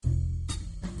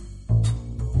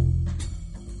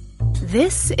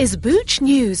This is Booch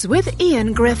News with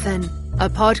Ian Griffin, a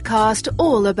podcast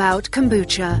all about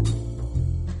kombucha.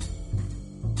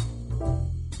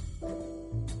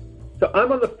 So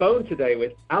I'm on the phone today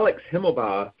with Alex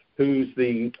Himmelbauer, who's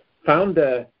the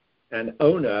founder and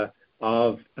owner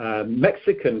of a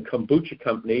Mexican kombucha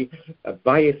company,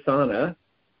 ValleSana.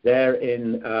 They're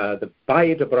in the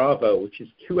Valle de Bravo, which is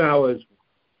 2 hours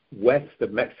west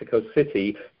of Mexico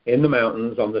City in the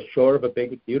mountains on the shore of a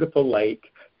big, beautiful lake.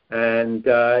 And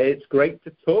it's great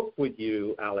to talk with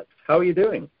you, Alex. How are you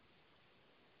doing?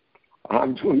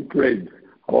 I'm doing great.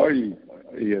 How are you,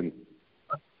 Ian?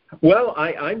 Well,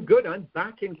 I'm good. I'm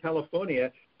back in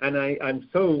California, and I'm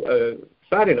so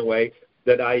sad in a way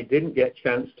that I didn't get a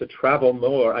chance to travel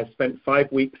more. I spent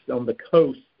 5 weeks on the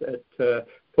coast at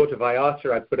Puerto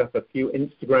Vallarta. I put up a few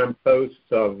Instagram posts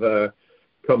of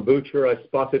kombucha I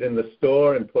spotted in the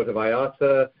store in Puerto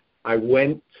Vallarta. I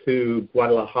went to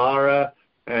Guadalajara,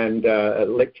 and at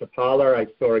Lake Chapala, I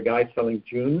saw a guy selling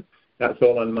June. That's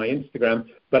all on my Instagram.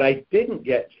 But I didn't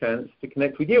get a chance to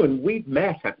connect with you. And we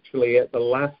met, actually, at the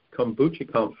last kombucha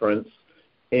conference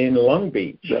in Long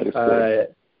Beach. That is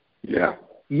correct. Yeah.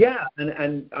 Yeah,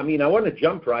 and I mean, I want to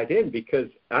jump right in because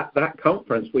at that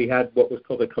conference we had what was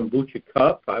called a Kombucha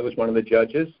Cup. I was one of the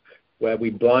judges where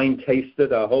we blind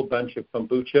tasted a whole bunch of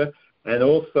kombucha. And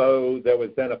also there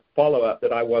was then a follow-up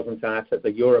that I wasn't at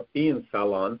the European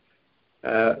Salon,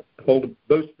 both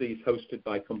of these hosted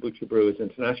by Kombucha Brewers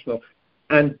International.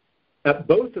 And at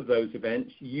both of those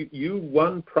events, you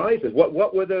won prizes. What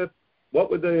were the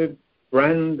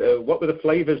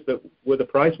flavors that were the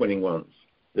prize-winning ones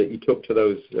that you took to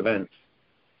those events?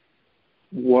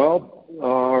 Well,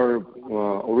 our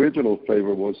original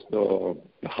flavor was the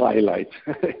highlight.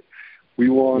 We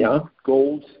won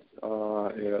gold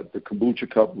at the Kombucha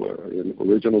Cup in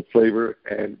original flavor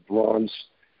and bronze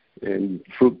in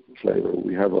fruit flavor.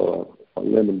 We have a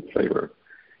lemon flavor.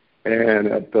 And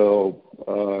at the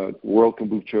World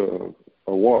Kombucha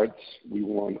Awards, we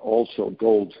won also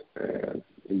gold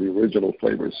in the original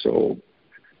flavor. So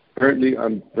apparently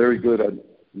I'm very good at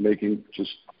making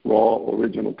just raw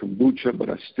original kombucha, but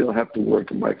I still have to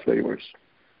work on my flavors.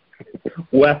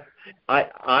 Well,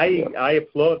 I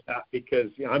applaud that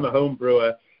because I'm a home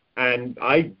brewer and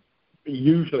I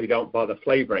usually don't bother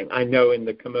flavoring. I know in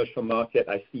the commercial market,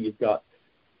 I see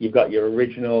you've got your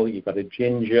original, you've got a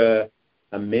ginger,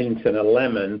 a mint, and a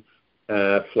lemon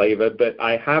flavor. But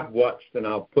I have watched, and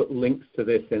I'll put links to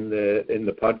this in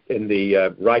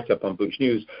the write-up on Booch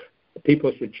News.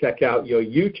 People should check out your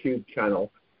YouTube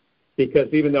channel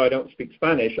because even though I don't speak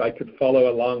Spanish, I could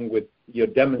follow along with you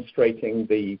demonstrating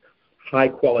the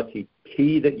high-quality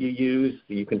tea that you use.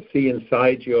 You can see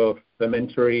inside your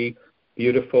fermentary,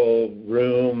 beautiful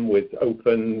room with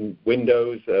open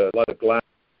windows, a lot of glass.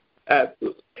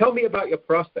 Tell me about your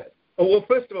process. Oh, well,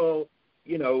 first of all,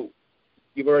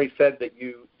 you've already said that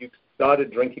you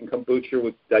started drinking kombucha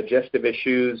with digestive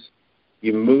issues.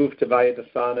 You moved to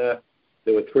ValleSana.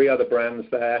 There were 3 other brands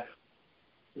there.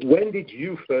 When did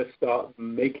you first start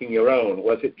making your own?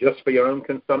 Was it just for your own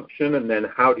consumption? And then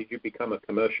how did you become a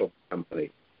commercial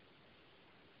company?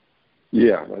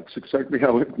 Yeah, that's exactly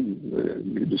how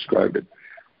you described it.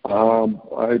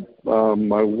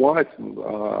 My wife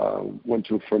went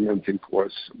to a fermenting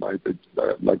course. Like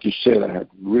you said, I had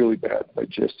really bad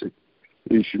digestive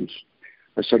issues.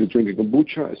 I started drinking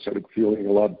kombucha. I started feeling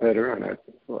a lot better, and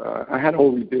I had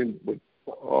already been with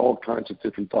all kinds of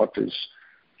different doctors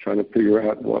trying to figure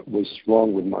out what was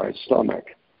wrong with my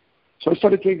stomach. So I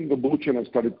started drinking kombucha, and I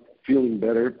started feeling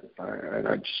better, and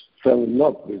I just fell in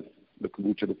love with the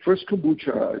kombucha. The first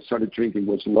kombucha I started drinking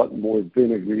was a lot more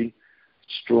vinegary,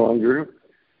 stronger.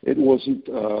 It wasn't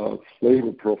a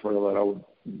flavor profile that I would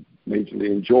majorly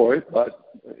enjoy,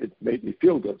 but it made me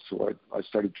feel good, so I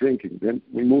started drinking. Then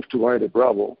we moved to Valle de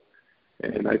Bravo,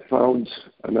 and I found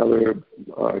another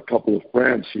couple of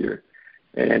brands here,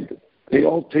 and they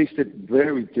all tasted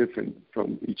very different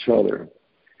from each other.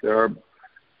 There are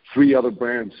 3 other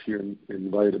brands here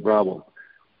in Valle de Bravo.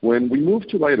 When we moved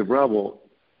to Valle de Bravo,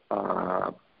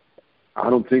 I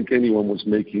don't think anyone was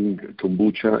making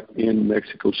kombucha in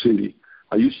Mexico City.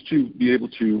 I used to be able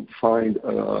to find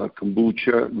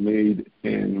kombucha made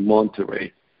in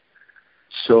Monterrey.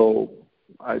 So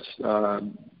I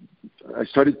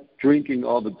started drinking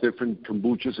all the different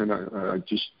kombuchas, and I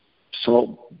just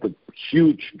saw the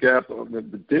huge gap of the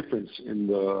difference in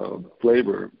the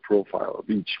flavor profile of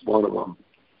each one of them.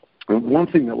 And one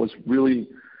thing that was really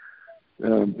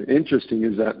interesting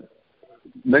is that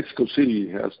Mexico City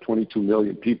has 22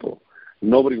 million people.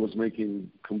 Nobody was making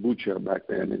kombucha back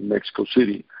then in Mexico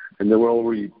City, and there were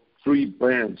already 3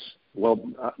 brands. Well,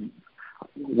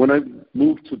 when I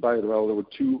moved to Valle, there were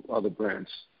two other brands,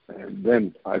 and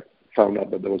then I found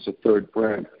out that there was a third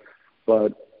brand.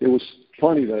 But it was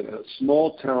funny that a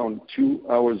small town 2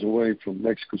 hours away from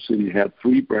Mexico City had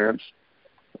three brands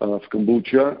of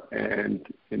kombucha, and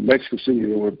in Mexico City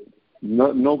there were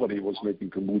nobody was making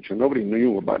kombucha. Nobody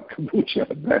knew about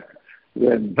kombucha back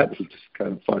then. That was just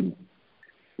kind of fun.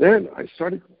 Then I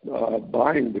started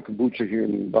buying the kombucha here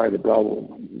in Valle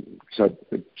because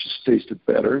it just tasted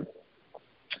better.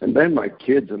 And then my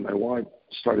kids and my wife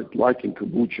started liking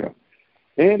kombucha.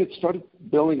 And it started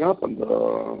building up on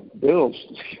the bills.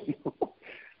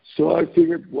 So I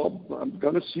figured, well, I'm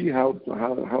going to see how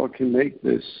I can make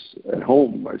this at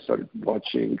home. I started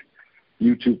watching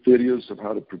YouTube videos of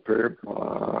how to prepare.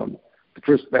 The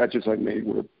first batches I made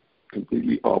were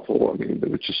completely awful. I mean, they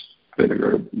were just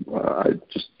vinegar. I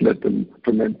just let them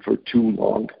ferment for too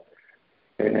long.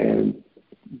 And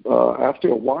after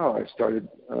a while, I started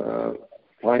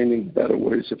finding better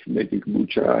ways of making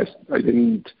kombucha. I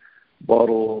didn't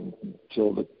bottle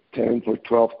till the 10th or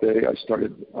 12th day. I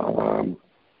started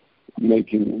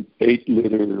making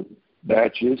 8-liter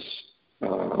batches,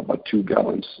 about 2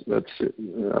 gallons. That's it.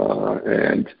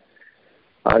 And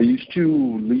I used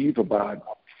to leave about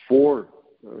 4,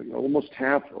 almost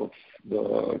half of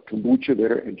the kombucha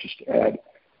there and just add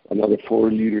another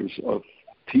 4 liters of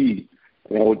tea.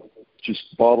 And I would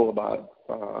just bottle about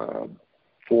 4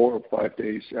 or 5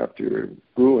 days after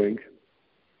brewing.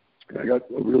 And I got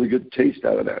a really good taste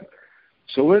out of that.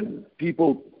 So when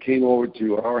people came over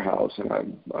to our house and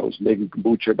I was making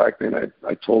kombucha back then,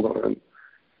 I told them,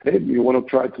 hey, you want to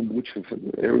try kombucha?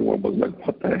 And everyone was like,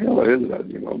 what the hell is that?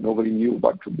 Nobody knew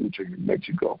about kombucha in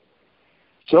Mexico.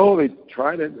 So they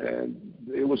tried it, and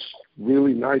it was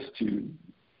really nice to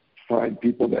find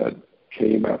people that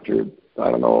came after,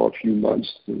 I don't know, a few months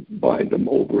to invite them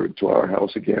over to our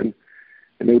house again.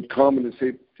 And they would come and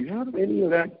say, do you have any of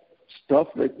that stuff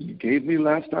that you gave me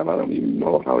last time? I don't even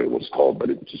know how it was called, but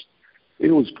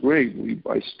it was great.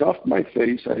 I stuffed my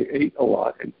face. I ate a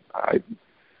lot, and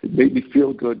it made me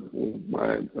feel good with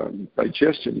my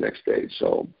digestion next day.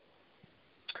 So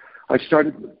I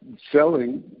started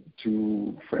selling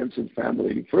to friends and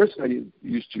family. First, I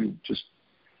used to just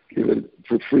give it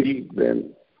for free.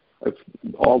 Then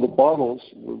all the bottles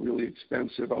were really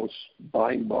expensive. I was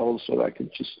buying bottles so that I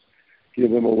could just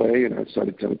give them away, and I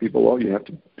started telling people, "Oh, you have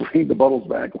to bring the bottles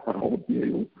back. I won't be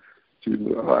able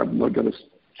to. I'm not going to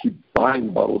keep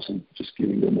buying bottles and just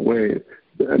giving them away."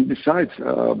 And besides,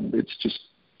 it's just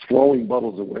throwing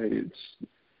bottles away. It's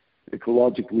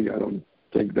ecologically, I don't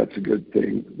think that's a good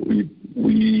thing. We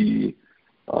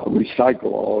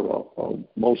recycle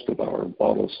most of our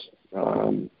bottles.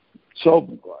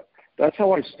 So that's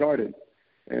how I started.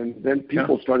 And then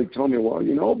people started telling me, well,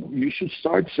 you should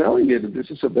start selling it.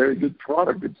 This is a very good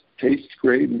product. It tastes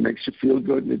great and makes you feel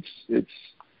good. And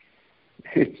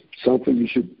it's something you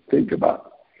should think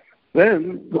about.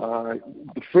 Then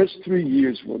the first 3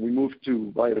 years when we moved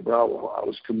to Valle de Bravo, I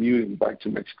was commuting back to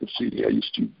Mexico City. I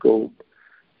used to go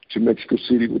to Mexico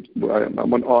City.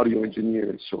 I'm an audio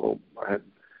engineer, so I had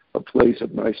a place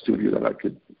at my studio that I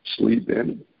could sleep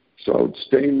in. So I would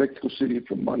stay in Mexico City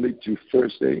from Monday to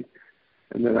Thursday.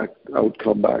 And then I would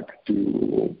come back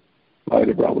to Valle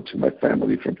de Bravo to my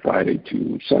family from Friday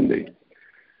to Sunday.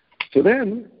 So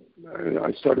then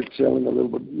I started selling a little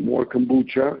bit more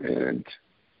kombucha, and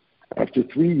after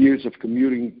 3 years of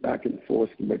commuting back and forth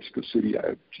to Mexico City,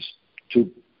 I just took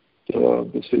the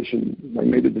decision. I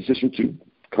made a decision to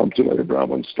come to Valle de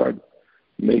Bravo and start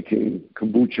making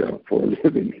kombucha for a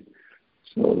living.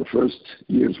 So the first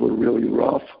years were really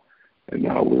rough. And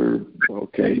now we're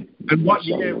okay. And what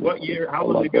year, how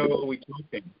long ago are we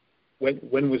talking?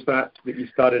 When was that you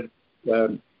started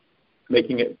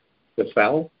making it to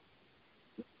sell?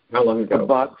 How long ago?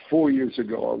 About 4 years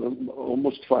ago,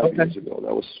 almost 5 years ago.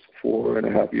 That was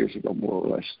 4.5 years ago, more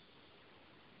or less.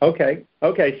 Okay.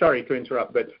 Sorry to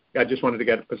interrupt, but I just wanted to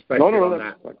get a perspective on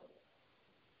that. Fine.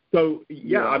 So,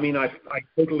 I mean, I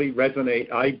totally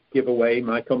resonate. I give away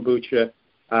my kombucha.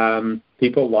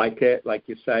 People like it, like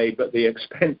you say, but the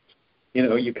expense,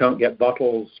 you can't get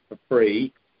bottles for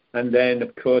free. And then,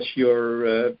 of course,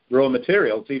 your raw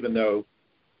materials, even though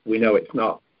we know it's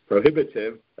not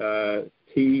prohibitive,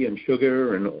 tea and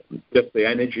sugar and just the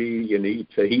energy you need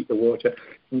to heat the water.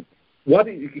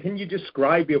 Can you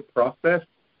describe your process?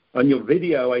 On your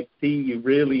video, I see you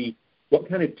really, what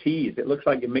kind of teas? It looks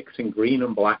like you're mixing green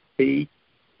and black tea.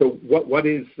 So what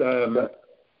is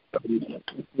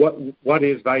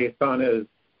ValleSana's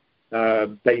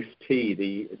base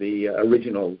tea, the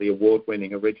original, the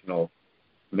award-winning original,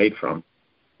 made from?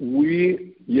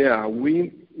 We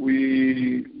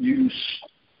use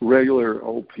regular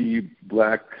OP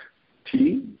black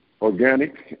tea,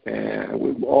 organic, and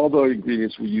with all the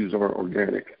ingredients we use are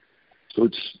organic. So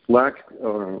it's black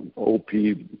OP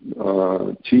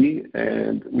tea,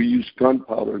 and we use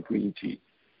gunpowder green tea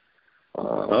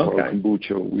for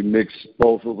kombucha. We mix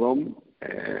both of them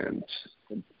and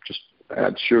just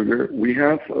add sugar. We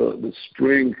have the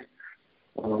spring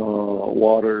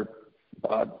water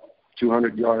about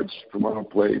 200 yards from our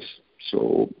place,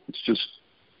 so it's just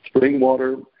spring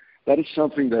water. That is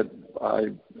something that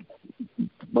I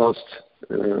must.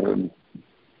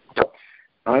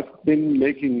 I've been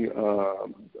making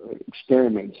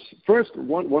experiments. First,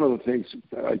 one of the things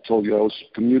I told you, I was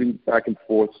commuting back and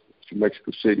forth to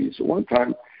Mexico City. So one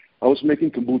time, I was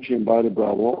making kombucha in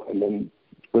Valle and then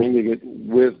bringing it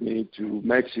with me to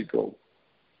Mexico.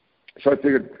 So I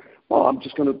figured, well, I'm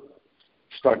just going to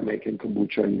start making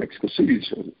kombucha in Mexico City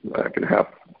so I can have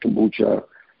kombucha,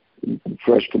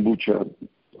 fresh kombucha,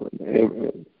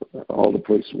 all the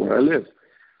places where I live.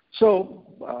 So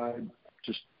I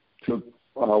just took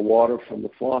water from the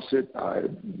faucet, I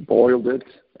boiled it,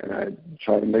 and I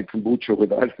tried to make kombucha with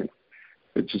that.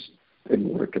 It just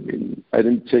didn't work. I mean, I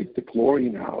didn't take the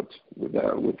chlorine out with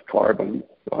carbon,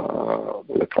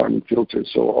 with a carbon filter,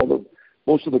 so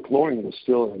most of the chlorine was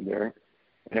still in there,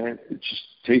 and it just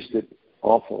tasted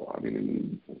awful. I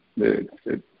mean,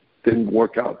 it didn't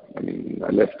work out. I mean,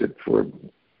 I left it for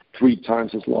 3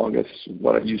 times as long as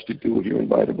what I used to do here in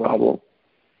Valle,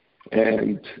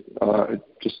 and it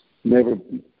just never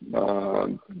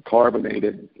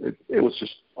carbonated. It was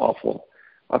just awful.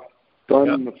 I've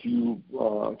done a few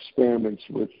experiments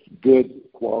with good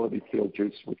quality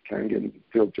filters, with Kangen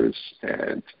filters,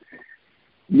 and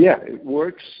yeah, it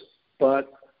works,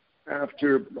 but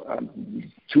after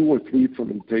 2 or 3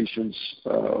 fermentations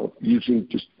using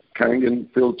just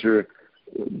Kangen filter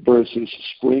versus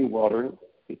spring water,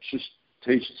 it just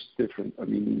tastes different. I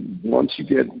mean, once you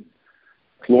get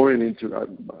chlorine into it,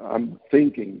 I'm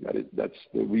thinking that that's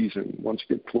the reason. Once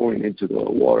you get chlorine into the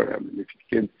water, I mean, if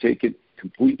you can take it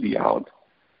completely out,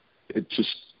 it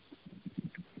just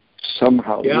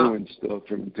somehow ruins the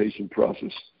fermentation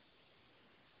process.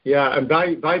 Yeah, and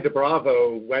Valle de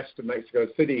Bravo, west of Mexico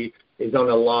City, is on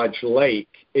a large lake.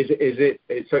 So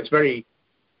it's very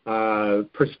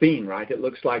pristine, right? It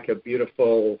looks like a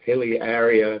beautiful hilly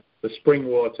area. The spring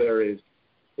water is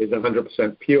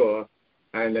 100% pure,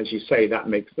 and as you say, that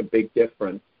makes a big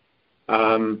difference.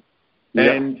 And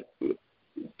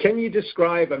can you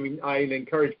describe? I mean, I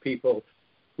encourage people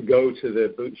to go to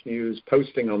the Booch News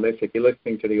posting on this if you're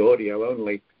listening to the audio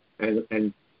only, and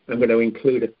I'm going to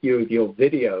include a few of your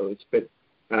videos, but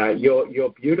your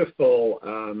beautiful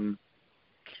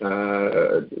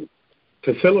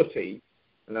facility,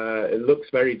 it looks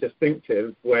very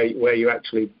distinctive where you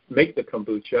actually make the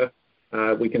kombucha.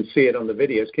 We can see it on the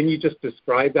videos. Can you just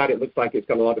describe that? It looks like it's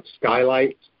got a lot of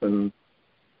skylights, and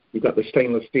you've got the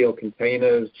stainless steel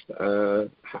containers.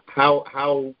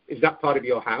 How is that part of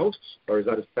your house, or is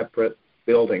that a separate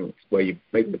building where you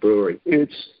make the brewery?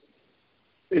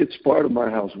 It's part of my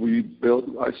house.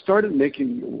 I started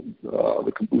making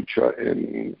the kombucha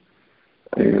in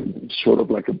sort of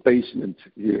like a basement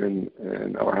here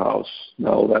in our house.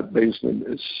 Now that basement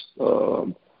is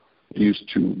used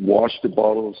to wash the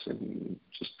bottles and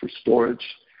just for storage.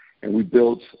 And we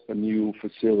built a new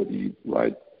facility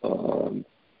right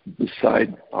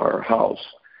beside our house.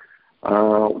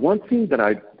 One thing that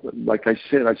like I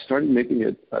said, I started making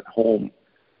it at home.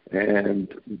 And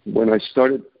when I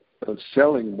started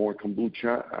selling more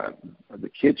kombucha, the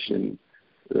kitchen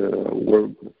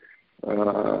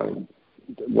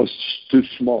was too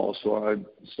small, so I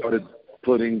started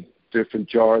putting different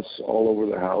jars all over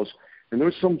the house. And there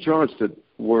were some jars that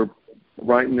were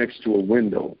right next to a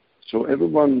window. So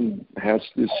everyone has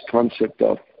this concept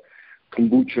of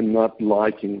kombucha not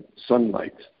liking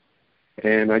sunlight.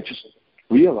 And I just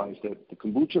realized that the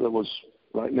kombucha that was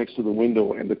right next to the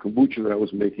window and the kombucha that I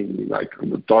was making like in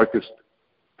the darkest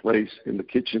place in the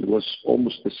kitchen was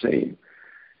almost the same.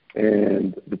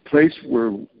 And the place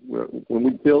where when we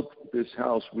built this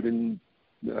house, we didn't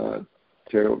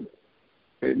tear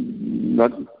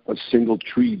not a single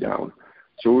tree down.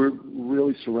 So we're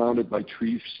really surrounded by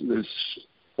trees. There's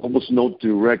almost no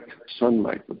direct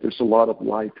sunlight, but there's a lot of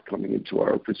light coming into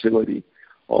our facility.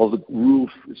 All the roof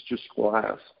is just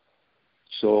glass.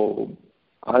 So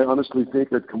I honestly think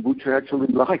that kombucha actually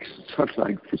likes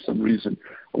sunlight for some reason.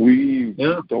 We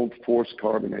don't force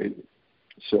carbonate.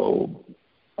 So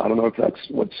I don't know if that's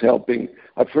what's helping.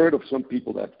 I've heard of some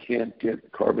people that can't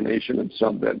get carbonation and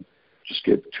some that just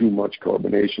get too much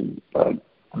carbonation. But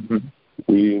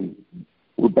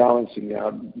we're balancing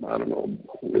out, I don't know,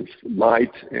 with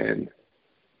light and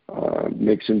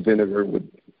mixing vinegar with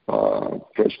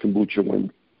fresh kombucha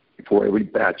for every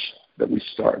batch that we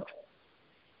start.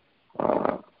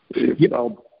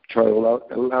 I'll try to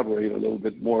elaborate a little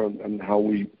bit more on how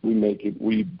we make it.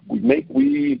 We make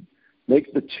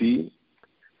the tea.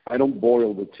 I don't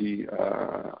boil the tea.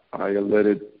 I let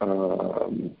it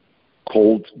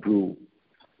cold brew.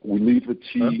 We leave the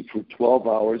tea for 12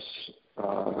 hours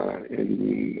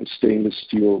in a stainless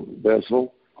steel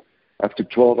vessel. After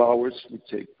 12 hours, we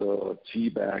take the tea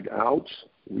bag out.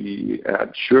 We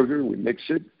add sugar. We mix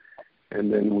it.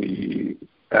 And then we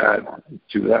add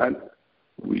to that,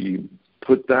 we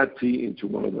put that tea into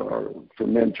one of our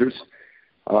fermenters.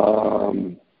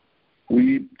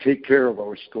 We take care of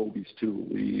our scobies too.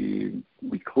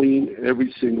 We clean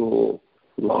every single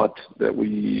lot that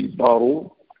we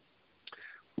bottle.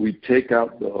 We take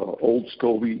out the old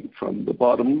SCOBY from the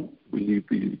bottom. We leave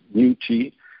the new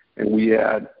tea, and we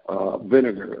add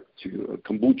vinegar,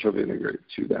 kombucha vinegar,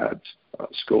 to that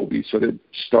SCOBY, so that it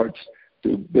starts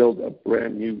to build a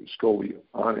brand new SCOBY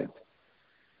on it.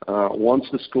 Once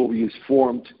the SCOBY is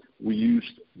formed, we use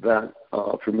that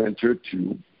fermenter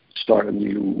to start a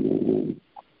new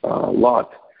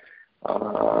lot.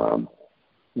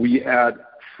 We add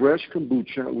fresh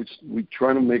kombucha, which we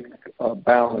try to make a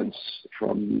balance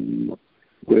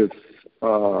with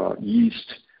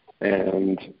yeast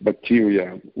and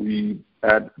bacteria. We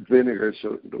add vinegar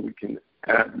so that we can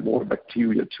add more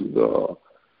bacteria to the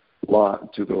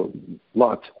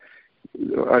lot.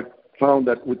 I found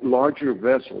that with larger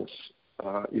vessels,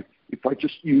 if I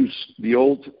just use the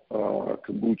old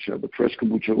kombucha, the fresh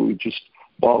kombucha we just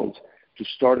bottled, to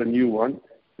start a new one,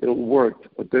 it'll work.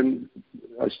 But then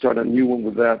I start a new one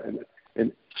with that,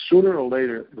 and sooner or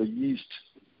later the yeast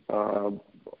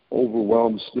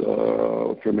overwhelms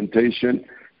the fermentation,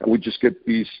 and we just get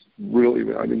these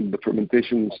the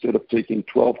fermentation, instead of taking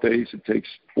 12 days, it takes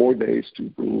 4 days to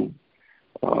brew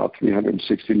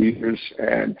 360 liters.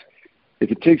 And if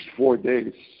it takes 4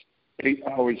 days, 8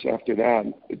 hours after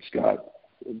that, it's got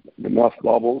enough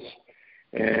bubbles.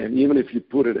 And even if you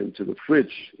put it into the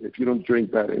fridge, if you don't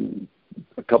drink that in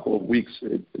a couple of weeks,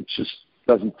 it just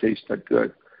doesn't taste that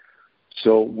good.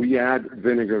 So we add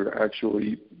vinegar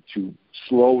actually to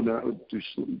slow down,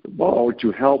 or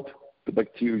to help the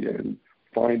bacteria and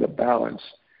find a balance.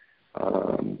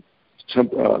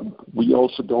 We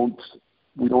also don't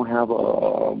have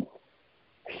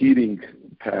heating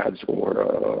pads,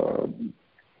 or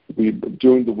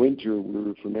during the winter we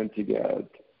were fermenting at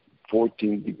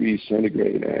 14 degrees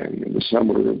centigrade, and in the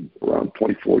summer around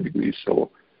 24 degrees.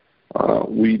 So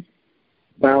we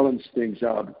balance things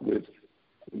out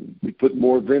we put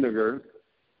more vinegar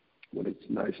when it's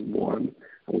nice and warm,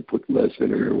 and we put less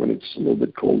vinegar when it's a little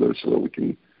bit colder, so that we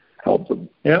can help the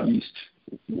yeast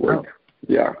work. Wow.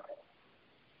 Yeah.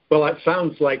 Well, that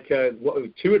sounds like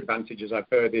two advantages I've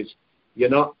heard is you're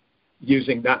not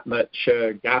using that much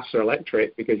gas or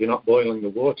electric because you're not boiling the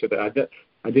water. But I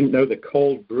didn't know the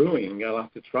cold brewing. I'll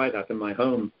have to try that in my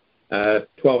home.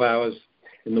 12 hours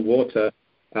in the water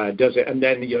does it. And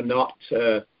then you're not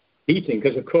heating,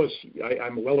 because, of course,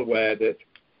 I'm well aware that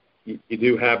you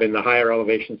do have in the higher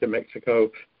elevations in Mexico,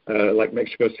 like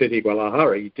Mexico City,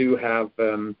 Guadalajara, you do have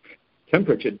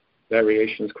temperature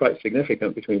variations quite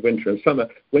significant between winter and summer.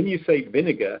 When you say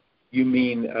vinegar, you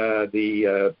mean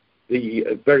the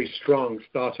very strong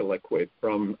starter liquid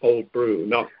from old brew,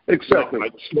 not like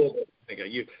small vinegar.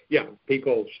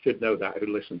 People should know that who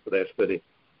listen to this, but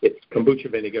it's kombucha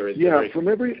vinegar is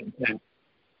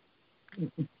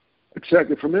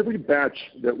Exactly. From every batch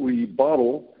that we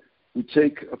bottle, we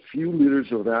take a few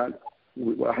liters of that.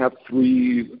 I have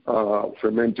 3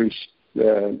 fermenters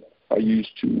that I use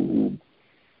to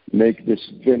make this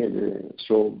vinegar.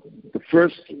 So the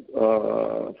first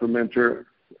fermenter,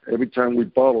 every time we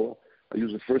bottle, I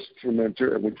use the first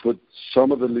fermenter, and we put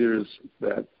some of the liters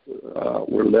that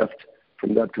were left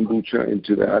from that kombucha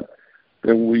into that.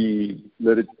 Then we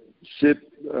let it sit,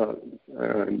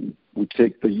 and we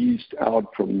take the yeast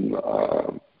out from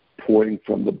pouring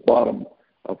from the bottom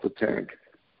of the tank.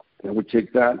 And we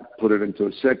take that, put it into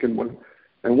a second one.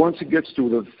 And once it gets to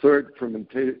the third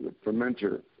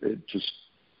fermenter,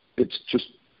 it's just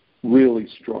really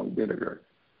strong vinegar.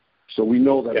 So we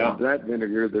know that in that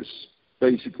vinegar, there's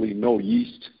basically no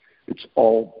yeast. It's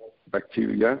all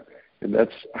bacteria. And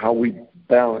that's how we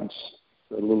balance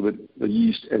a little bit the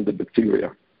yeast and the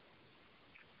bacteria.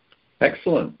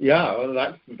 Excellent. Yeah, well,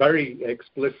 that's very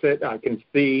explicit. I can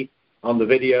see on the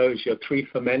videos your 3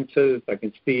 fermenters. I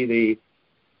can see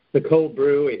the cold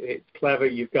brew. It's clever.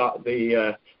 You've got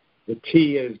the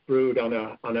tea is brewed on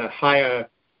a higher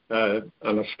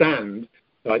on a stand.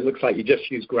 So it looks like you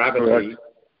just use gravity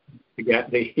to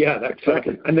get the that's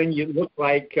exactly. And then you look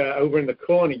like over in the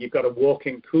corner you've got a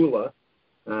walk-in cooler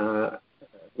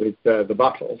with the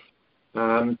bottles.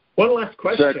 One last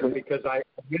question, Exactly. because I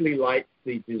really like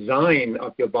the design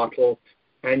of your bottle,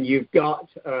 and you've got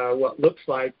what looks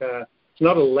like it's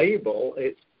not a label;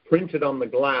 it's printed on the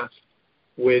glass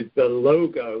with the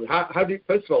logo.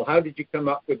 First of all, how did you come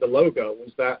up with the logo?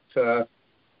 Was that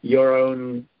your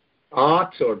own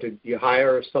art, or did you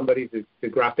hire somebody to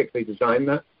graphically design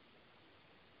that?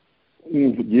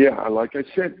 Yeah, like I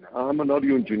said, I'm an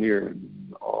audio engineer.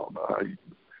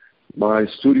 My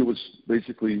studio was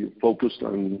basically focused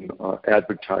on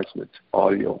advertisement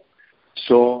audio.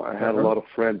 So I had a lot of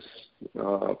friends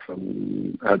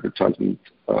from advertisement.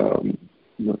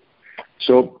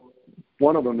 So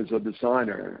one of them is a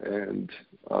designer, and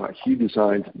he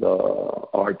designed the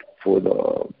art for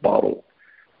the bottle.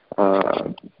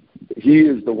 He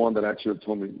is the one that actually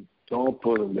told me, don't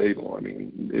put a label. I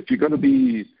mean, if you're going to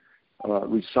be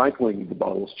recycling the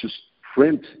bottles, just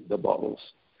print the bottles.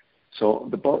 So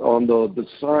on the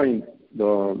design,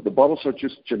 the bottles are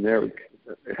just generic.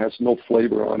 It has no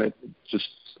flavor on it.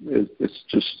 It's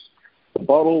just a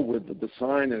bottle with the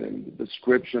design and the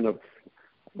description of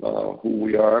who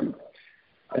we are,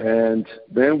 and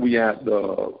then we add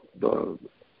the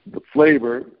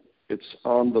flavor. It's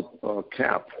on the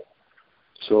cap.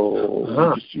 So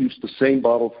we just use the same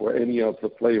bottle for any of the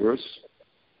flavors,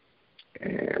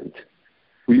 and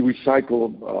we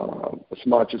recycle as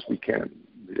much as we can.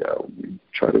 Yeah, we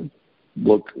try to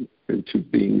look into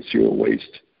being zero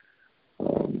waste.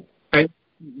 And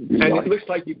it looks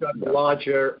like you've got a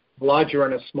larger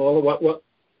and a smaller.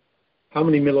 How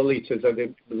many milliliters are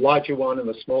the larger one and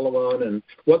the smaller one? And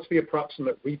what's the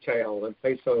approximate retail and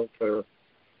peso for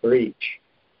each?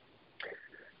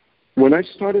 When I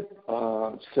started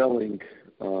selling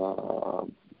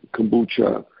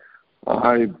kombucha,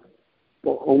 I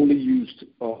only used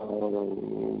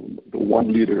the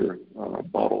 1 liter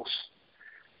bottles.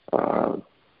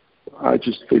 I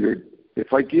just figured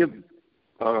if I give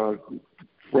a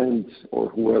friend or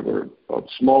whoever a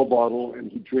small bottle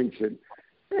and he drinks it,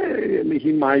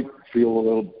 he might feel a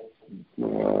little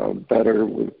better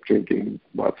with drinking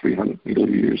about 300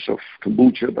 milliliters of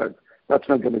kombucha, but that's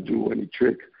not going to do any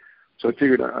trick. So I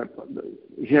figured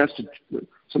he has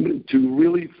somebody to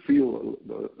really feel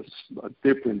a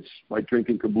difference by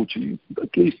drinking kombucha.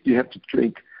 At least you have to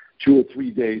drink 2 or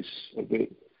 3 days of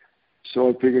it. So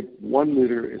I figured 1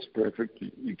 liter is perfect.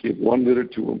 You give 1 liter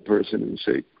to one person and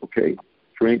say, okay,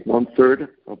 drink 1/3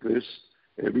 of this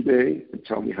every day and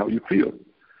tell me how you feel.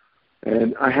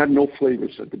 And I had no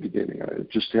flavors at the beginning. I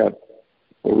just had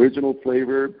original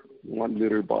flavor, 1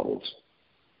 liter bottles.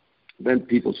 Then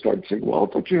people started saying, well,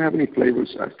 don't you have any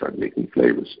flavors? I started making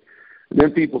flavors. And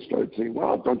then people started saying,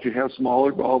 well, don't you have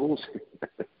smaller bottles?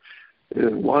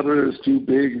 Water is too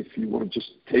big if you want to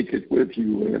just take it with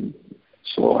you. And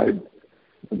so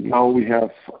now we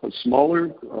have a smaller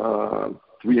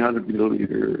 300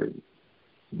 milliliter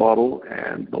bottle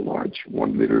and the large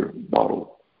 1 liter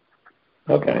bottle.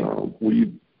 Okay.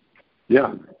 We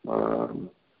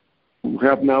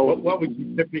have now. What would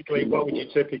you typically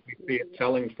see it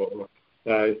selling for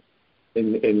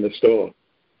in the store?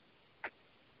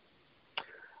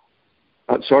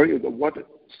 Sorry, what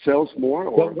sells more?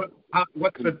 Or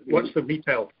what's the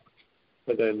retail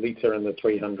for the liter and the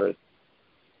 300?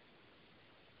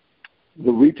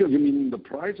 The retail? You mean the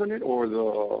price on it, or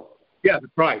the? Yeah, the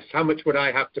price. How much would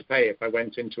I have to pay if I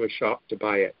went into a shop to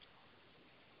buy it?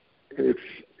 If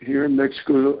here in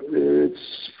Mexico,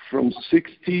 it's from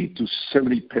 60 to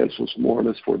 70 pesos, more or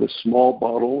less, for the small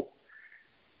bottle,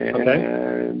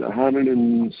 and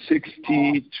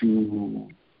 160 to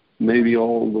maybe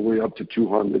all the way up to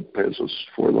 200 pesos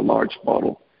for the large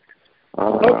bottle.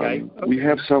 Okay. We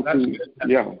have something,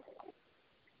 yeah.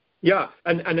 Yeah,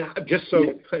 and just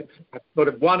so sort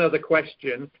of one other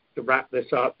question to wrap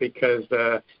this up, because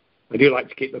I do like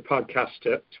to keep the podcast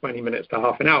at 20 minutes to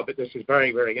half an hour, but this is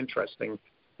very, very interesting,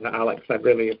 Alex. I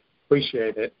really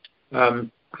appreciate it.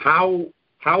 How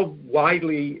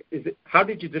widely is it? How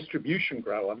did your distribution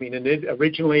grow? I mean,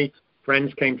 originally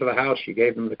friends came to the house, you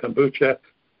gave them the kombucha,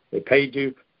 they paid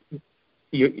you.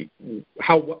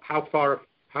 How far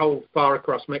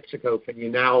across Mexico can you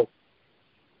now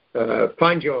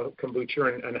find your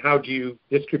kombucha, and how do you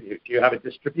distribute? Do you have a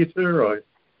distributor, or do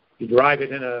you drive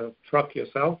it in a truck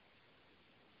yourself?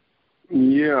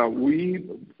 Yeah,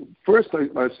 first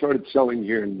I started selling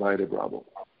here in Valle,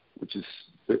 which is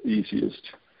the easiest.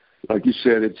 Like you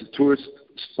said, it's a tourist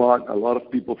spot. A lot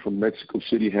of people from Mexico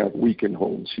City have weekend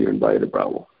homes here in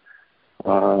Valle.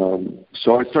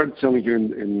 So I started selling here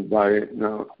in Valle.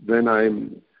 Now, then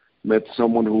I'm met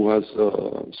someone who has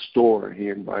a store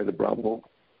here in Valle Bravo,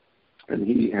 and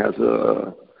he has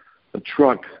a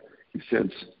truck. He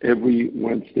sends every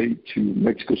Wednesday to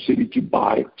Mexico City to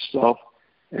buy stuff.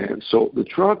 And so the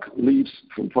truck leaves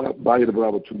from Valle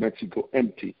Bravo to Mexico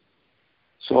empty.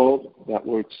 So that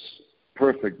works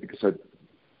perfect because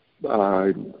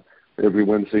every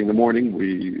Wednesday in the morning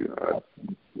we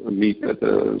meet at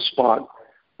the spot,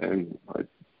 and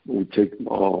we take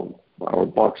all our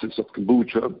boxes of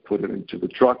kombucha, put it into the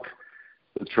truck.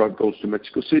 The truck goes to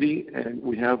Mexico City, and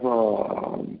we have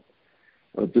a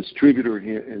distributor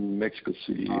here in Mexico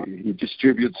City. He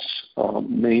distributes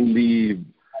mainly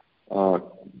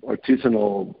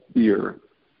artisanal beer,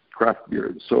 craft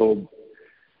beer. So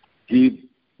he's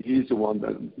the one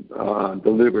that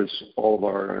delivers all of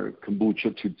our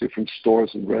kombucha to different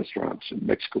stores and restaurants in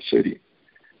Mexico City.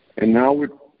 And now we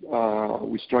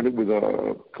started with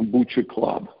a kombucha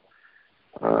club.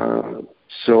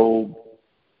 So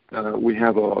we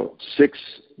have a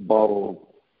 6-bottle,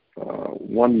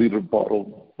 1-liter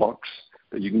bottle box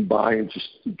that you can buy and just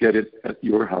get it at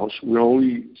your house. We're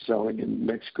only selling in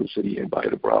Mexico City and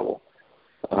Valle Bravo.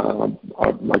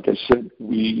 Like I said,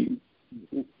 we're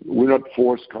not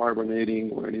forced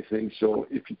carbonating or anything. So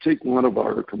if you take one of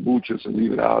our kombuchas and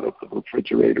leave it out of the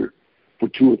refrigerator for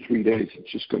 2 or 3 days,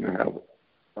 it's just going to have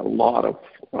a lot of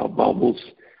bubbles.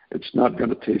 It's not going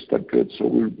to taste that good. So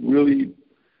we're really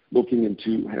looking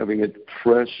into having it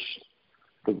fresh,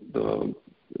 the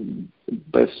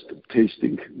best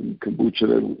tasting kombucha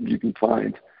that you can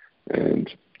find. And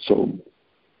so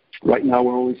right now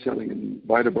we're only selling in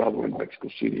Valle Bravo in Mexico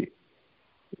City.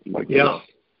 Like yeah.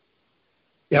 This.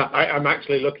 Yeah, I'm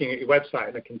actually looking at your website,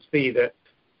 and I can see that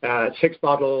 6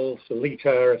 bottles, a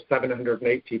liter,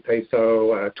 780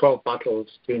 peso, 12 bottles,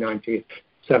 290,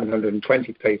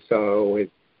 720 peso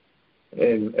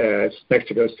in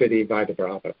Mexico City, Valle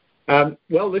Bravo.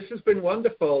 Well, this has been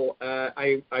wonderful.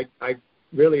 I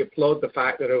really applaud the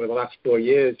fact that over the last 4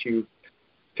 years you've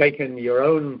taken your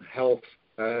own health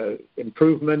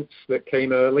improvements that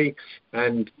came early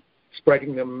and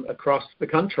spreading them across the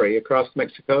country, across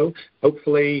Mexico.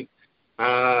 Hopefully,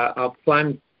 I've got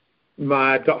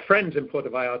friends in Puerto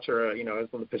Vallarta,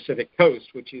 on the Pacific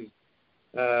coast, which is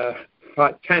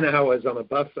 10 hours on a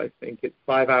bus. I think it's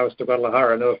 5 hours to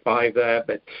Guadalajara, no 5 there,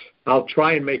 but I'll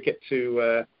try and make it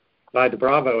to Valle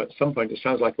Bravo at some point. It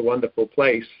sounds like a wonderful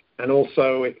place. And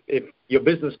also, if your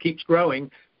business keeps growing,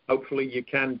 hopefully you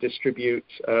can distribute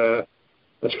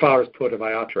as far as Puerto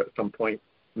Vallarta at some point,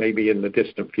 maybe in the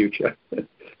distant future. It's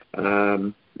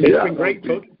been great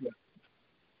talking to you.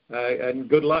 And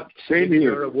good luck with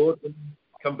your award-winning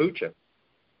kombucha.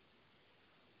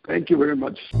 Thank you very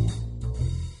much.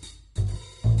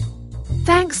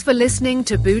 Thanks for listening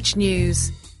to Booch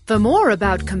News. For more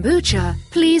about kombucha,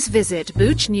 please visit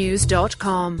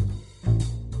boochnews.com.